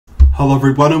Hello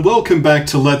everyone and welcome back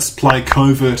to Let's Play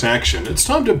Covert Action. It's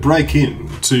time to break in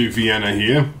to Vienna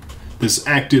here, this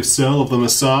active cell of the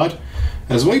Mossad,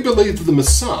 as we believe that the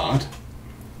Mossad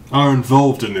are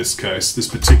involved in this case. This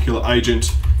particular agent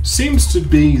seems to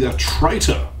be a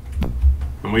traitor,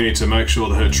 and we need to make sure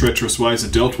that her treacherous ways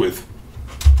are dealt with.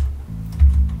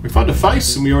 We find a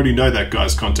face, and we already know that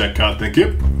guy's contact card, thank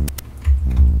you.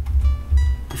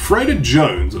 Freighter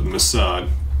Jones of the Mossad.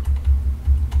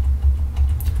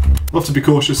 We'll have to be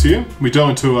cautious here. We don't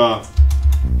want to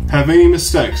have any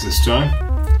mistakes this time.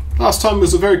 Last time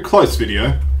was a very close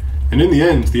video, and in the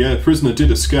end the prisoner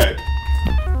did escape.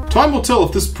 Time will tell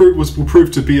if this will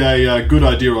prove to be a good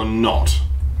idea or not.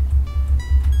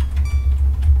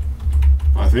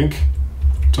 I think.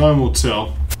 Time will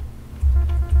tell.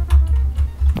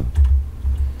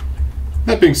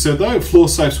 That being said though, floor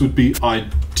safes would be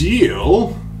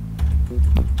ideal.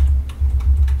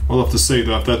 We'll have to see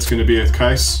though if that's going to be the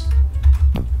case.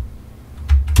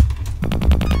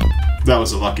 That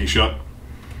was a lucky shot.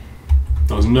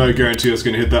 There was no guarantee I was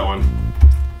going to hit that one.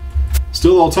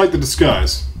 Still, I'll take the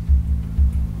disguise.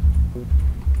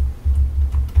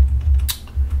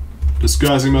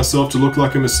 Disguising myself to look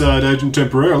like a Mossad agent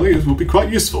temporarily will be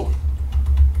quite useful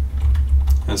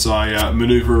as I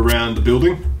maneuver around the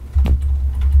building.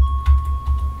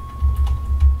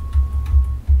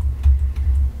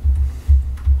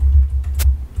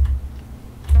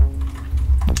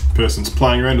 Person's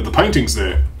playing around with the paintings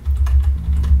there.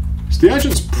 So the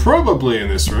agent's probably in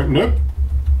this room. Nope.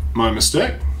 My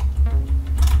mistake.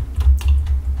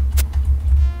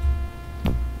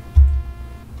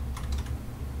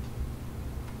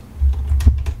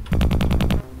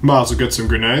 Might as well get some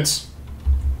grenades.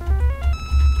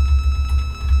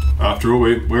 After all,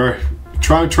 we're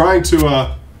trying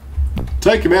to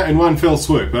take him out in one fell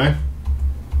swoop, eh?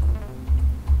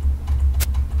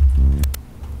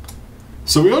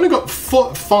 So we only got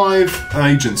 5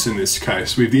 agents in this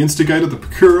case. We have the instigator, the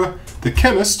procurer, the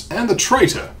chemist, and the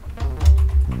traitor.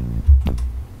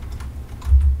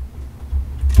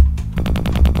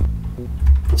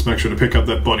 Let's make sure to pick up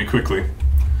that body quickly.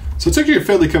 So it's actually a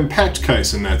fairly compact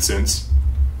case in that sense.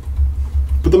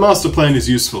 But the master plan is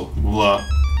useful. We'll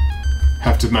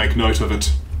have to make note of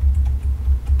it.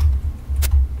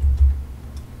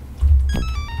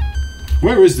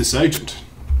 Where is this agent?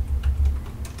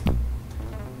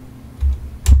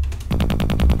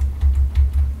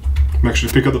 Make sure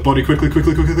to pick up the body quickly.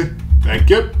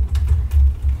 Thank you.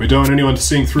 We don't want anyone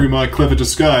seeing through my clever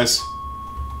disguise.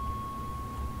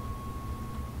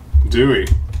 Do we?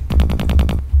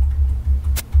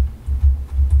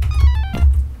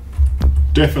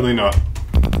 Definitely not.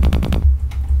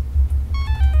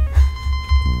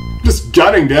 Just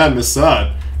gunning down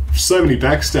Mossad. So many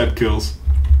backstab kills.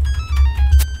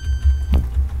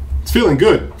 It's feeling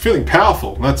good. Feeling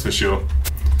powerful, that's for sure.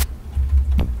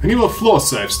 Any more floor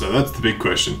safes though? That's the big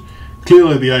question.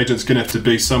 Clearly the agent's gonna have to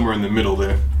be somewhere in the middle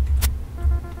there.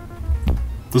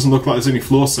 Doesn't look like there's any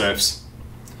floor safes.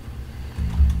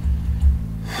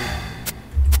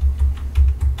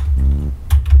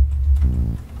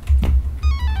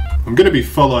 I'm gonna be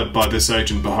followed by this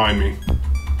agent behind me.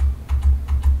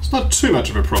 It's not too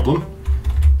much of a problem.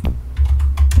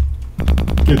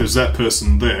 Yeah, there's that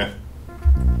person there.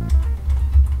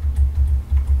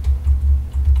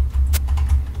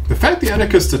 The fact the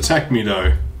anarchists attacked me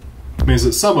though means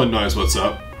that someone knows what's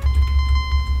up.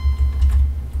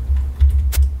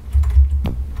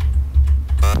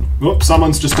 Whoop,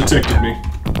 someone's just detected me.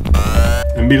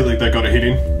 Immediately they got a hit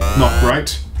in. Not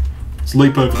great. Let's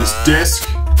leap over this desk.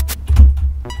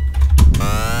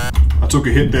 I took a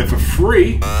hit there for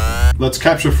free. Let's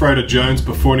capture Freighter Jones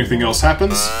before anything else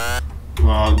happens.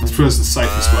 This was the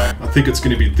safest way. I think it's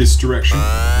going to be this direction.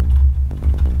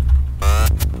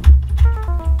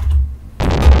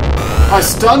 I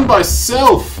stunned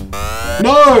myself!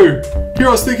 No! Here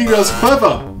I was thinking I was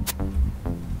clever!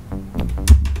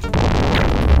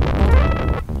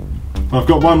 I've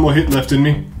got one more hit left in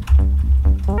me.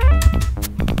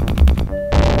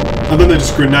 And then they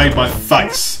just grenade my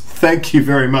face. Thank you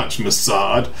very much,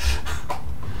 Mossad.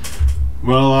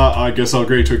 Well, I guess I'll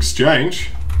agree to exchange.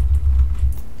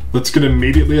 Let's get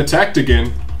immediately attacked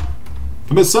again.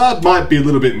 The Mossad might be a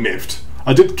little bit miffed.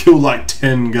 I did kill like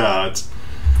 10 guards.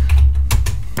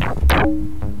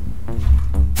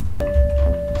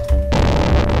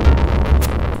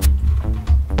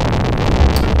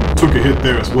 Took a hit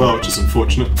there as well, which is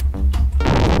unfortunate.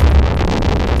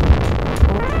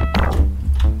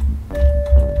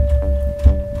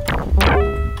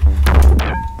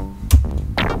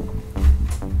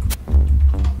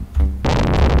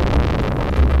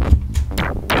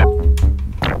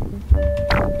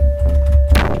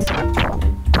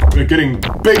 are getting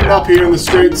beaten up here in the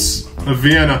streets of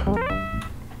Vienna.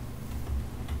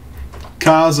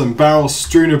 Cars and barrels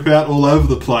strewn about all over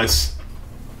the place.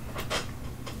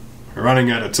 We're running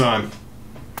out of time.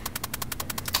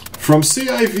 From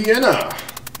CA Vienna,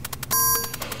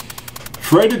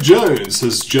 Freda Jones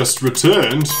has just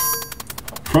returned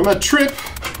from a trip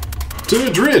to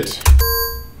Madrid.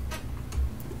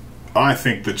 I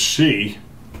think that she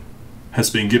has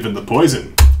been given the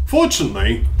poison.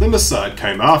 Fortunately, the Mossad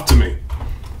came after me,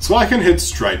 so I can head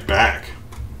straight back.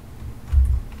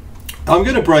 I'm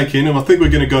going to break in, and I think we're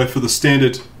going to go for the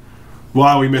standard,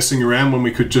 why are we messing around when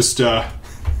we could just, you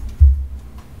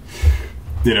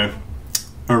know,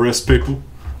 arrest people.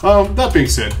 That being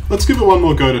said, let's give it one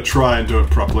more go to try and do it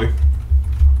properly.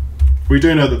 We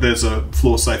do know that there's a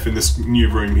floor safe in this new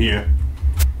room here.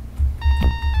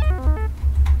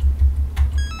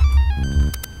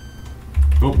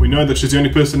 Well, we know that she's the only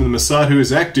person in the Mossad who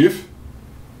is active.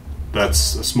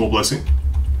 That's a small blessing.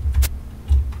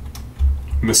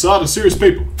 Mossad are serious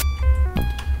people.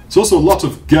 There's also a lot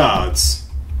of guards.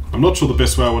 I'm not sure the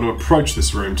best way I want to approach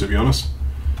this room, to be honest.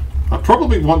 I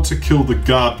probably want to kill the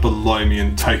guard below me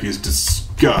and take his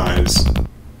disguise.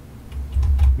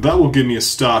 That will give me a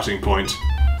starting point.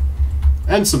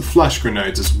 And some flash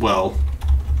grenades as well.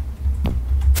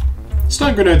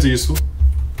 Stun grenades are useful.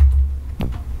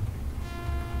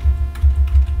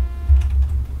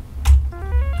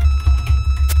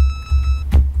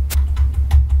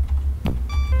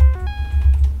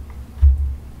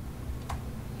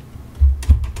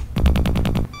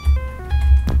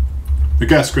 The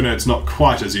gas grenade's not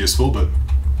quite as useful, but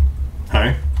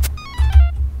hey.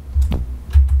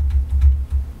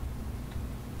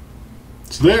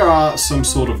 So there are some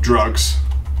sort of drugs.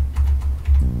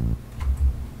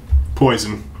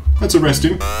 Poison. Let's arrest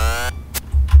him.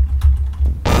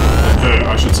 Her,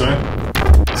 I should say.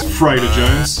 It's Freda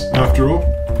Jones, after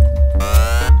all.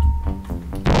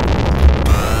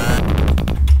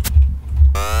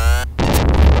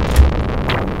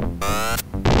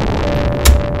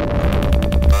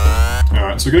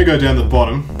 So we're going to go down the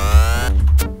bottom.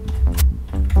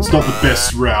 It's not the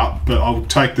best route, but I'll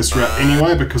take this route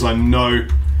anyway because I know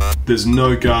there's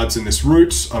no guards in this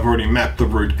route. I've already mapped the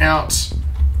route out.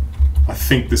 I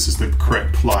think this is the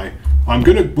correct play. What I'm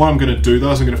going to do though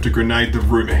is I'm going to have to grenade the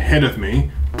room ahead of me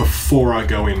before I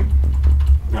go in.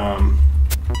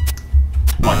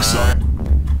 Like so.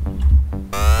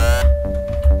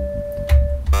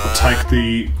 I'll take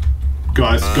the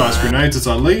guys' grenades as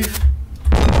I leave.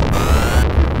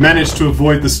 Managed to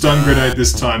avoid the stun grenade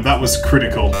this time. That was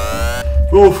critical.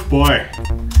 Oof, boy.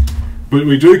 But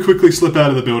we do quickly slip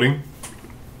out of the building.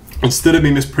 Instead of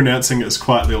me mispronouncing it as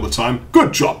quietly all the time.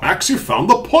 Good job, Max, you found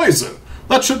the poison.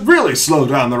 That should really slow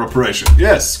down their operation.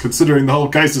 Yes, considering the whole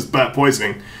case is bat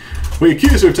poisoning. We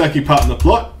accuse her of taking part in the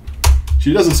plot.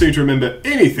 She doesn't seem to remember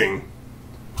anything.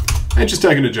 And she's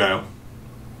taken to jail.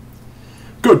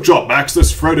 Good job, Max.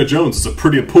 This Freda Jones is a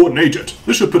pretty important agent.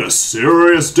 This should put a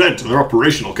serious dent in their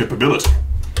operational capability.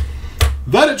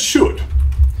 That it should.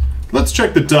 Let's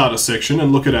check the data section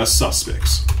and look at our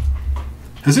suspects.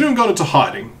 Has anyone gone into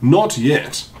hiding? Not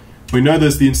yet. We know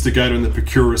there's the instigator and the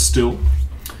procurer still.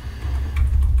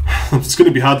 It's going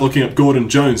to be hard looking up Gordon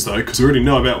Jones, though, because we already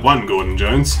know about one Gordon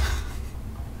Jones.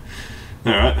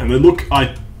 Alright, and they look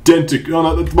identical.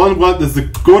 Oh, no, there's the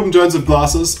Gordon Jones of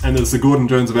glasses, and there's the Gordon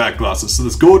Jones without glasses. So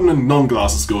there's Gordon and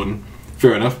non-glasses Gordon.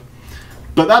 Fair enough.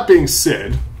 But that being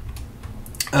said,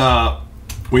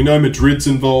 we know Madrid's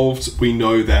involved. We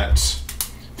know that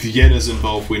Vienna's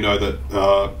involved. We know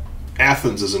that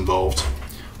Athens is involved.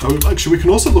 Actually, we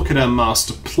can also look at our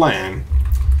master plan.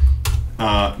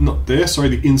 Not there, sorry,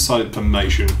 the inside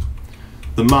information.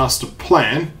 The master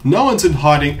plan. No one's in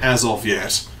hiding as of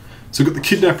yet. So we've got the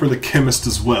kidnapper and the chemist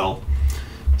as well.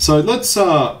 So let's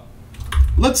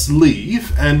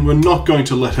leave, and we're not going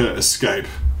to let her escape.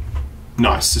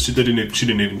 Nice, so she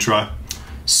didn't even try.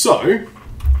 So,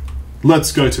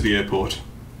 let's go to the airport.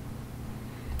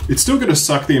 It's still going to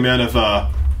suck the amount of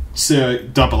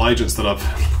double agents that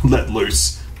I've let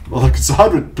loose. Well, like it's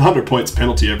 100 points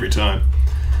penalty every time.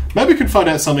 Maybe we can find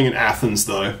out something in Athens,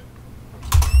 though.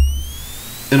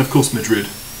 And of course, Madrid.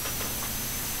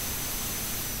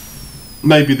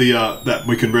 Maybe that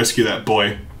we can rescue that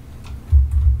boy.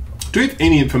 Do we have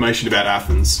any information about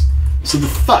Athens? So the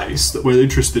face that we're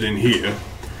interested in here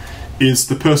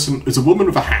is a woman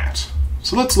with a hat.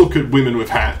 So let's look at women with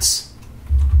hats.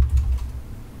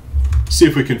 See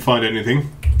if we can find anything.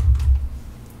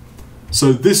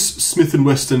 So this Smith &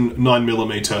 Wesson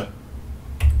 9mm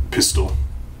pistol.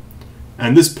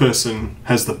 And this person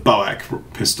has the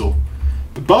Boac pistol.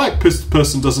 The Boac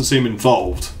person doesn't seem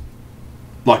involved.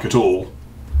 like at all.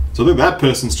 So I think that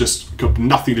person's just got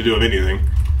nothing to do with anything.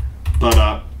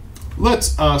 But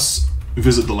let us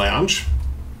visit the lounge.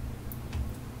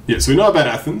 Yeah, so we know about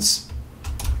Athens.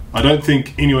 I don't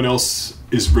think anyone else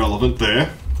is relevant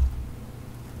there.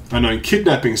 I know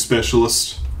kidnapping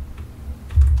specialist.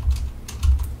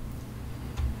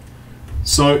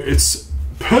 So it's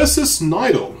Persis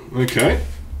Nidal. Okay.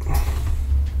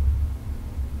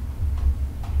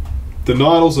 The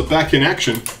Nidals are back in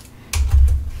action.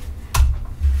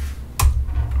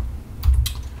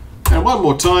 And one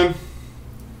more time.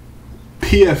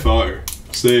 PFO.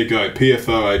 So there you go,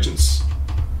 PFO agents.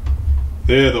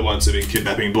 They're the ones that have been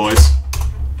kidnapping boys.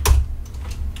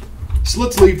 So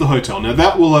let's leave the hotel. Now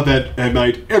that will have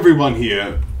made everyone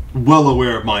here well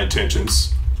aware of my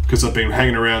intentions, because I've been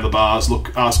hanging around the bars,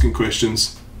 asking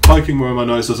questions, poking where my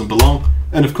nose doesn't belong,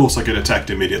 and of course I get attacked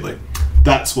immediately.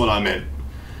 That's what I meant.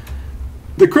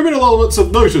 The criminal elements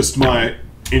have noticed my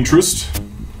interest.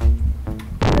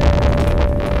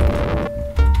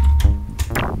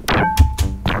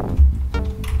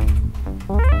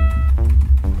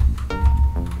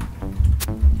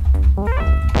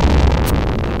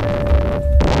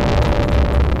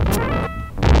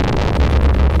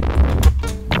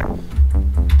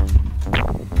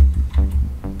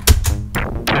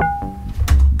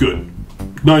 Good.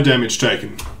 No damage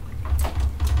taken.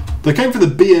 They came for the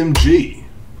BMG.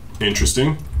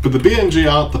 Interesting. But the BMG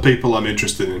aren't the people I'm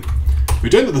interested in. We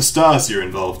don't know the Stasi are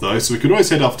involved though, so we can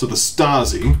always head off to the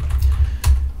Stasi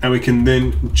and we can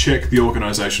then check the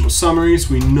organisational summaries.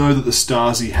 We know that the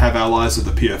Stasi have allies of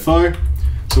the PFO.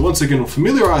 So once again, we'll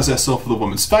familiarise ourselves with the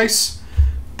woman's face,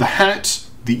 the hat,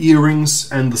 the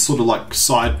earrings, and the sort of like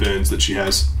sideburns that she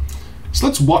has. So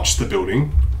let's watch the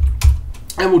building.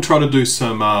 And we'll try to do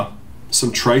some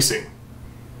tracing.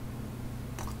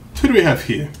 So who do we have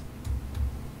here?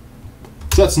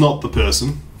 So that's not the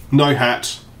person. No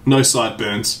hat, no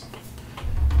sideburns,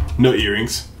 no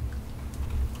earrings.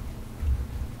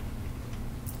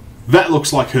 That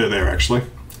looks like her there actually.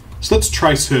 So let's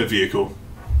trace her vehicle.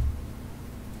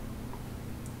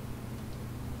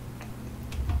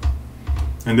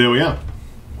 And there we are.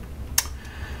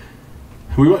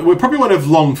 We probably won't have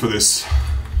long for this.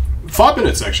 5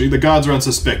 minutes actually. The guards are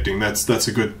unsuspecting. That's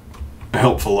a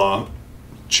helpful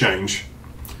change.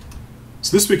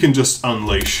 So this we can just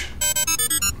unleash.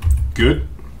 Good.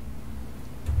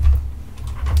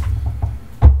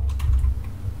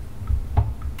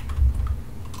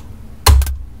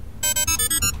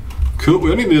 Cool.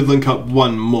 We only need to link up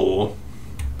one more.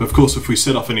 But of course, if we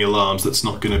set off any alarms, that's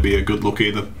not going to be a good look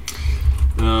either.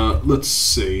 Let's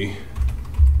see.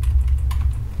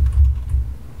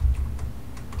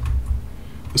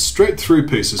 A straight through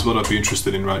piece is what I'd be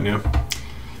interested in right now.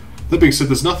 That being said,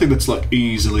 there's nothing that's like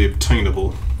easily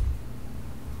obtainable.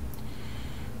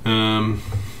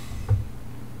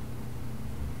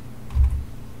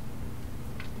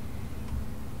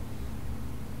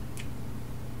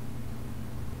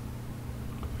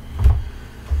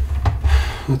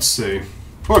 Let's see.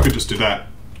 Or I could just do that.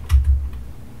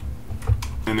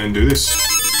 And then do this.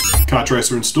 Car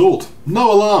tracer installed.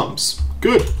 No alarms.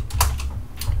 Good.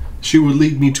 She would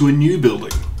lead me to a new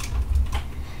building.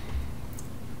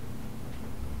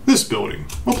 This building.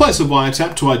 We'll place a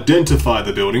wiretap to identify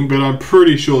the building, but I'm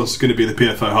pretty sure it's going to be the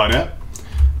PFO hideout.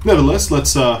 Nevertheless,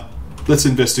 let's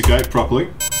investigate properly.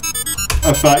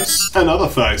 A face, another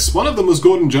face. One of them was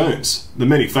Gordon Jones. The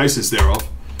many faces thereof.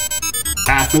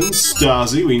 Athens,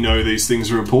 Stasi, we know these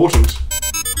things are important.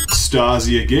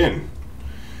 Stasi again.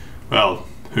 Well,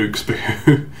 who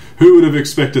would have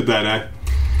expected that, eh?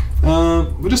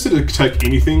 We just need to take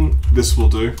anything. This will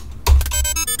do.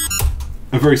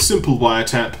 A very simple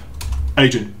wiretap.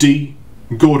 Agent D,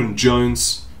 Gordon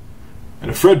Jones,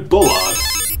 and a Fred Bollard.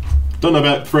 Don't know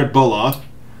about Fred Bollard,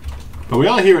 but we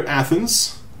are here at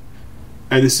Athens,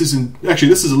 and this is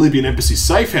a Libyan embassy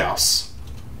safe house.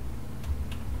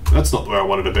 That's not where I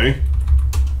wanted to be.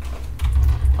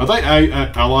 Are they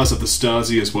allies of the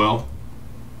Stasi as well?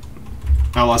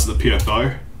 Allies of the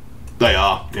PFO? They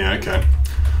are. Yeah, okay.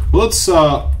 Well, let's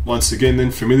once again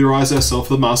then familiarise ourselves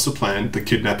with the master plan, the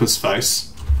kidnapper's face.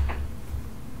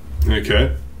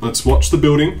 Okay, let's watch the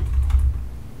building.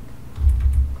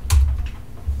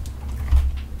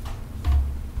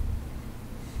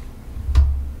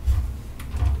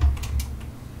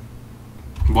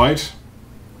 Wait.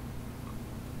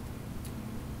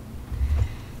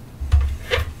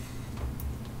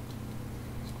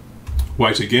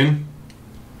 Wait again.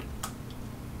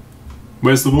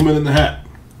 Where's the woman in the hat?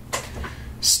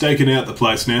 Staking out the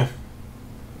place now.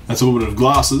 That's a woman of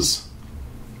glasses.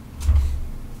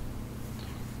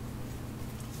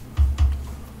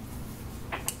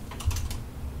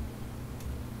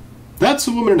 That's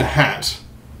a woman in a hat.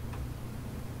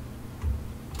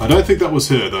 I don't think that was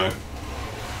her, though.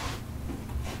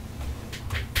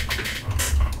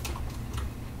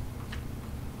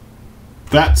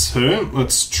 That's her.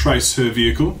 Let's trace her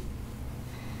vehicle.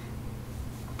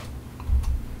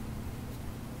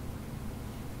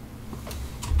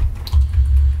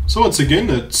 So once again,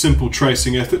 a simple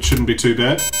tracing effort shouldn't be too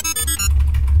bad.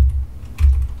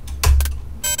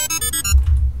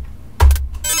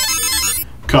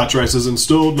 Car tracers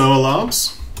installed, no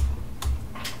alarms.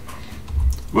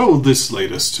 Where will this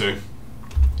lead us to?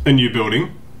 A new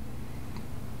building.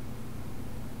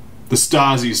 The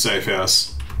Stasi safe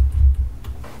house.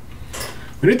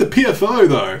 We need the PFO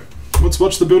though. Let's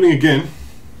watch the building again.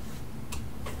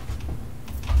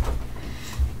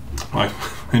 I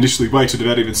initially waited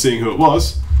without even seeing who it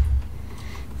was.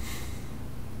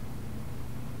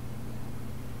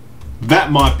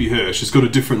 That might be her. She's got a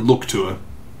different look to her.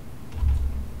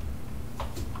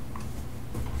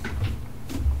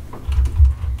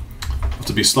 Have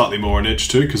to be slightly more on edge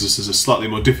too, because this is a slightly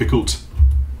more difficult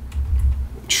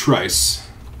trace.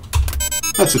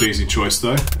 That's an easy choice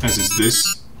though, as is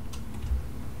this.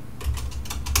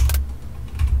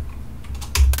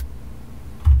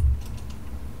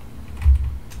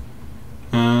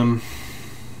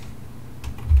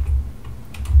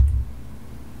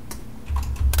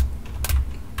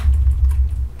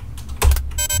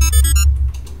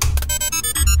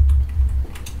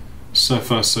 So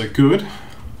far so good.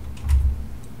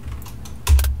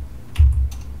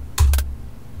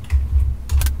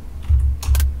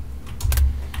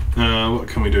 What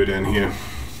can we do down here?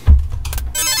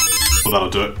 Well, that'll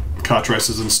do it. Car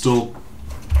tracers installed.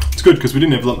 It's good because we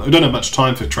don't have much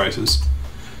time for tracers.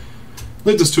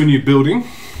 Leads us to a new building.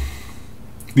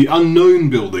 The unknown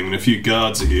building, and a few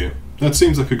guards are here. That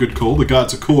seems like a good call. The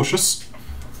guards are cautious.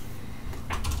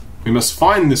 We must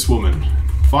find this woman.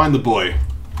 Find the boy.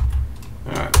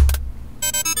 Alright.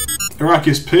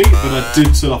 Iraqi's P, but I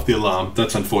did set off the alarm.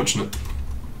 That's unfortunate.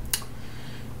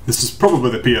 This is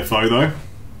probably the PFO though.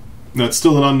 No, it's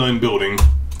still an unknown building.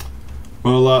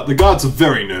 Well, the guards are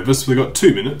very nervous. We've got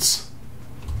 2 minutes.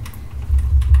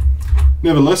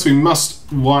 Nevertheless, we must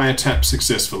wiretap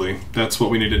successfully. That's what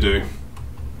we need to do.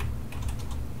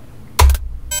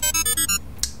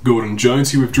 Gordon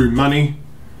Jones, he withdrew money.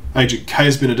 Agent K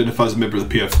has been identified as a member of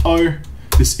the PFO.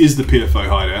 This is the PFO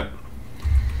hideout.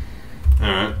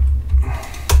 Alright.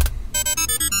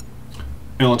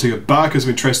 LNT Barker has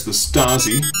been traced to the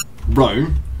Stasi.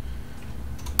 Rome.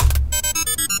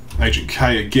 Agent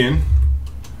K again.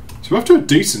 So we're off to a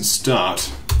decent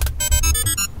start.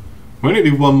 We only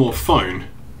need one more phone.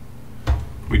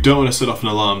 We don't want to set off an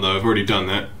alarm though, I've already done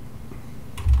that.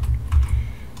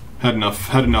 Had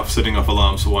enough setting off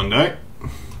alarms for one day.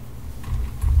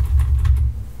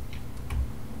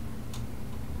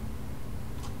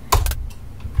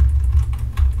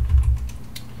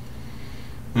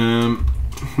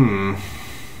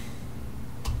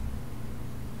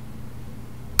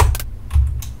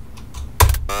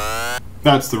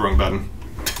 That's the wrong button.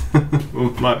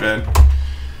 Oh, my bad.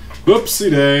 Whoopsie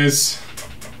days.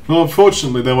 Well,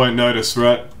 unfortunately they won't notice,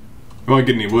 right? It won't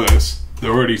get any worse.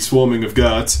 They're already swarming of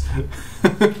guards.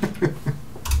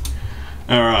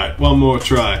 Alright, one more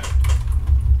try.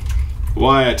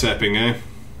 Wiretapping, eh?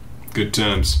 Good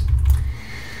terms.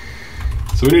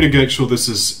 So we need to make sure this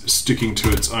is sticking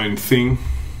to its own thing.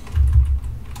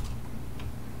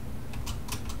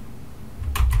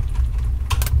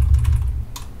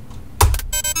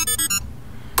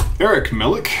 Eric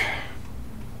Melick.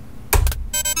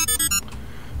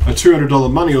 A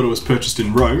 $200 money order was purchased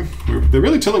in Rome. They're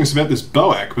really telling us about this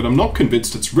BOAC, but I'm not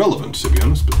convinced it's relevant, to be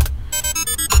honest. But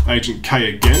Agent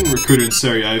K again, recruited in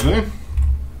Sarajevo.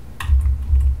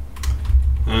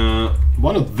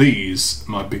 One of these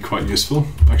might be quite useful.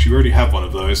 Actually, we already have one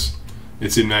of those.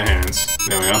 It's in our hands.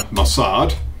 There we are.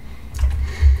 Mossad.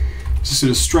 Just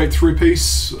a straight through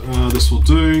piece. This will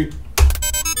do.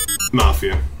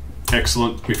 Mafia.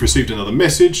 Excellent. We've received another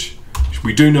message.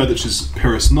 We do know that she's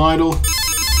perisnidal.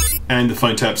 And the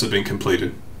phone taps have been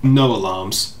completed. No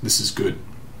alarms. This is good.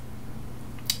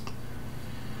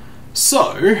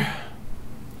 So,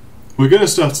 we're going to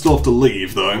still have to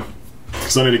leave though,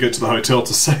 because I need to get to the hotel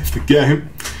to save the game.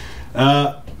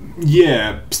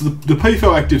 Yeah, so the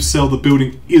PFO active cell, the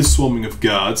building is swarming of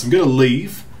guards. I'm going to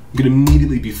leave. I'm going to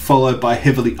immediately be followed by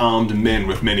heavily armed men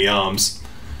with many arms.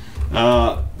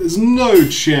 There's no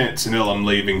chance in hell I'm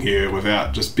leaving here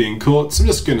without just being caught, so I'm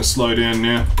just going to slow down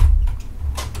now.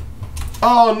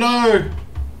 Oh no!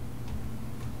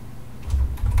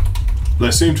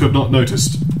 They seem to have not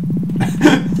noticed.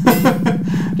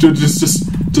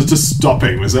 just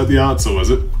stopping, was that the answer, was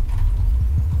it?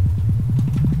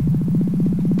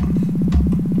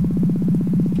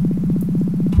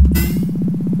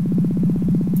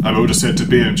 we'll just head to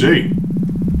BMG.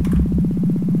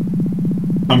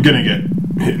 I'm gonna get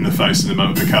hit in the face in the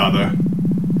moment with the car though.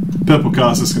 Purple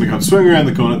car's just gonna come swing around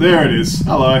the corner. There it is.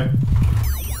 Hello.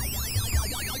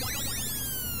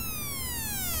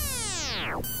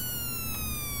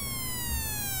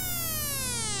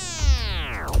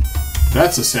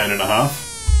 That's a sound and a half.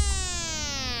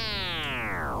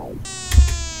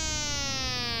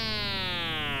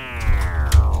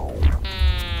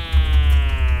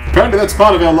 Apparently that's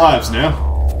part of our lives now.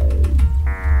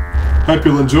 Hope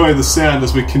you'll enjoy the sound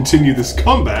as we continue this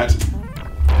combat.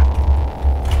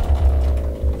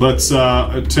 Let's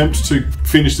attempt to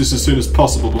finish this as soon as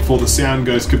possible before the sound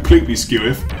goes completely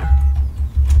skew-if.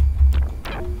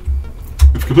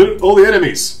 We've completed all the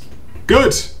enemies.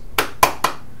 Good!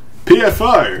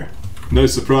 PFO! No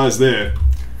surprise there.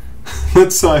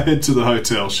 Let's head to the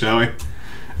hotel, shall we?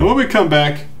 And when we come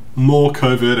back, more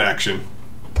covert action.